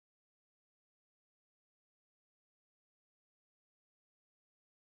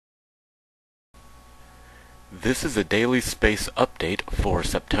This is a daily space update for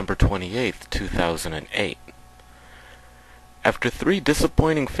September 28th, 2008. After 3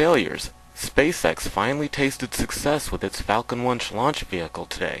 disappointing failures, SpaceX finally tasted success with its Falcon 1 launch vehicle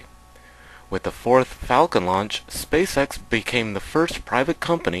today. With the 4th Falcon launch, SpaceX became the first private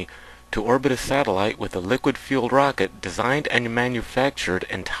company to orbit a satellite with a liquid-fueled rocket designed and manufactured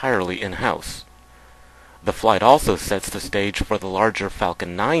entirely in-house. The flight also sets the stage for the larger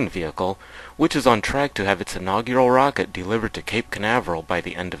Falcon 9 vehicle, which is on track to have its inaugural rocket delivered to Cape Canaveral by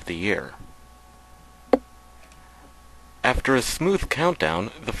the end of the year. After a smooth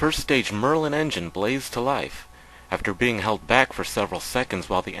countdown, the first stage Merlin engine blazed to life. After being held back for several seconds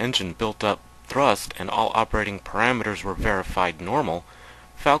while the engine built up thrust and all operating parameters were verified normal,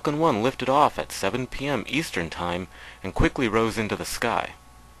 Falcon 1 lifted off at 7 p.m. Eastern Time and quickly rose into the sky.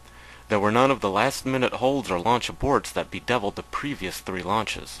 There were none of the last-minute holds or launch aborts that bedeviled the previous 3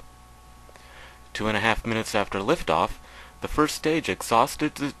 launches. 2.5 minutes after liftoff, the first stage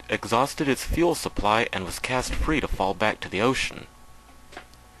exhausted its fuel supply and was cast free to fall back to the ocean.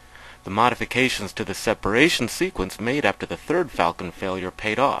 The modifications to the separation sequence made after the 3rd Falcon failure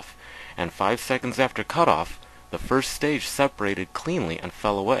paid off, and 5 seconds after cutoff, the first stage separated cleanly and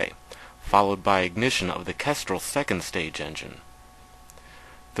fell away, followed by ignition of the Kestrel second stage engine.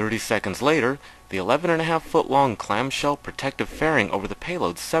 30 seconds later, the 11.5-foot-long clamshell protective fairing over the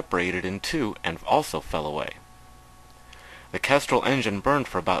payload separated in 2 and also fell away. The Kestrel engine burned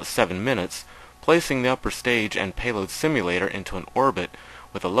for about 7 minutes, placing the upper stage and payload simulator into an orbit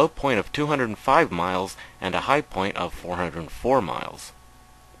with a low point of 205 miles and a high point of 404 miles.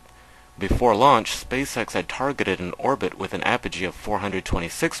 Before launch, SpaceX had targeted an orbit with an apogee of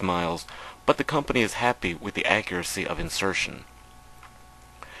 426 miles, but the company is happy with the accuracy of insertion.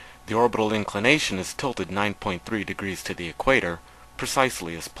 The orbital inclination is tilted 9.3 degrees to the equator,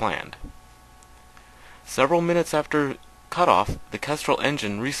 precisely as planned. Several minutes after cutoff, the Kestrel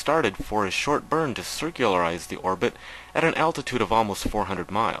engine restarted for a short burn to circularize the orbit at an altitude of almost 400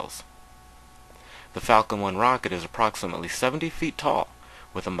 miles. The Falcon 1 rocket is approximately 70 feet tall,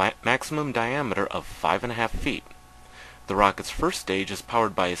 with a maximum diameter of 5.5 feet. The rocket's first stage is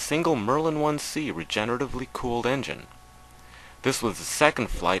powered by a single Merlin 1C regeneratively cooled engine. This was the second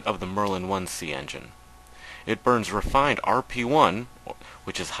flight of the Merlin 1C engine. It burns refined RP-1,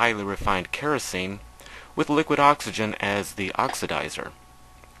 which is highly refined kerosene, with liquid oxygen as the oxidizer.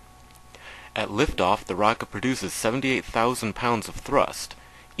 At liftoff, the rocket produces 78,000 pounds of thrust,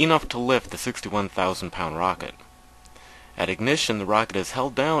 enough to lift the 61,000-pound rocket. At ignition, the rocket is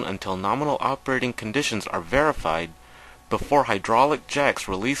held down until nominal operating conditions are verified before hydraulic jacks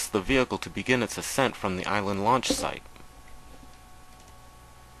release the vehicle to begin its ascent from the island launch site.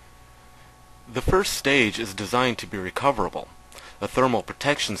 The first stage is designed to be recoverable. A thermal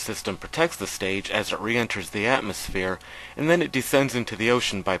protection system protects the stage as it re-enters the atmosphere, and then it descends into the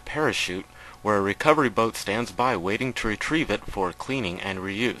ocean by parachute, where a recovery boat stands by waiting to retrieve it for cleaning and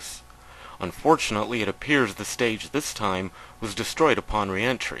reuse. Unfortunately, it appears the stage this time was destroyed upon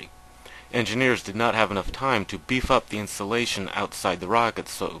re-entry. Engineers did not have enough time to beef up the insulation outside the rocket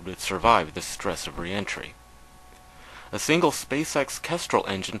so it would survive the stress of re-entry. A single SpaceX Kestrel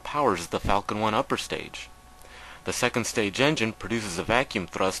engine powers the Falcon 1 upper stage. The second stage engine produces a vacuum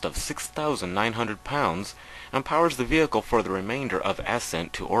thrust of 6,900 pounds and powers the vehicle for the remainder of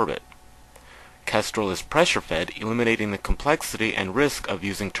ascent to orbit. Kestrel is pressure-fed, eliminating the complexity and risk of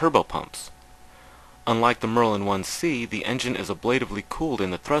using turbopumps. Unlike the Merlin 1C, the engine is ablatively cooled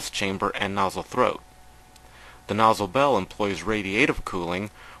in the thrust chamber and nozzle throat. The nozzle bell employs radiative cooling,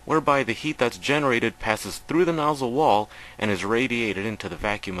 whereby the heat that's generated passes through the nozzle wall and is radiated into the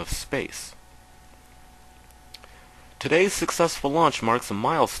vacuum of space. Today's successful launch marks a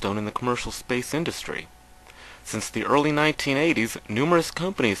milestone in the commercial space industry. Since the early 1980s, numerous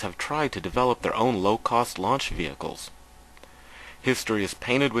companies have tried to develop their own low-cost launch vehicles. History is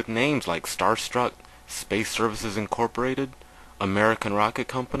painted with names like Starstruck, Space Services Incorporated, American Rocket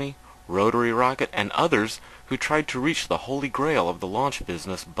Company, Rotary Rocket, and others who tried to reach the holy grail of the launch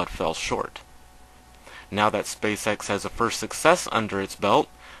business but fell short. Now that SpaceX has a first success under its belt,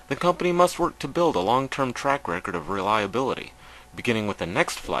 the company must work to build a long-term track record of reliability, beginning with the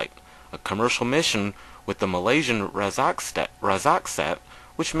next flight, a commercial mission with the Malaysian Razaksat,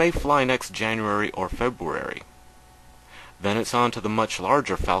 which may fly next January or February. Then it's on to the much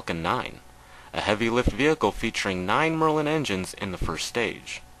larger Falcon 9, a heavy-lift vehicle featuring 9 Merlin engines in the first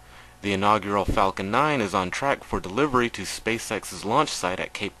stage. The inaugural Falcon 9 is on track for delivery to SpaceX's launch site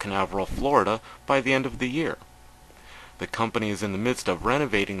at Cape Canaveral, Florida, by the end of the year. The company is in the midst of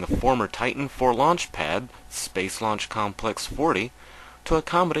renovating the former Titan IV launch pad, Space Launch Complex 40, to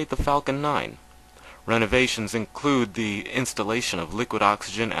accommodate the Falcon 9. Renovations include the installation of liquid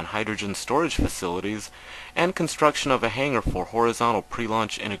oxygen and hydrogen storage facilities and construction of a hangar for horizontal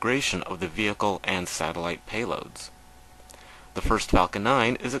pre-launch integration of the vehicle and satellite payloads. The first Falcon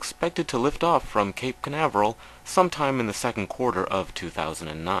 9 is expected to lift off from Cape Canaveral sometime in the second quarter of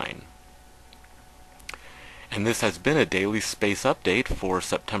 2009. And this has been a daily space update for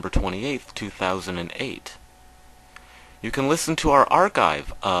September 28, 2008. You can listen to our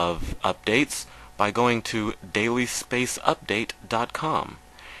archive of updates by going to dailyspaceupdate.com.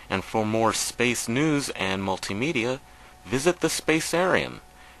 And for more space news and multimedia, visit the Spacarium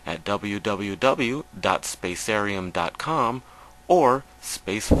at www.spacarium.com or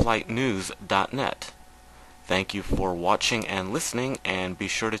spaceflightnews.net. Thank you for watching and listening, and be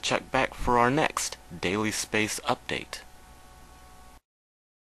sure to check back for our next Daily Space Update.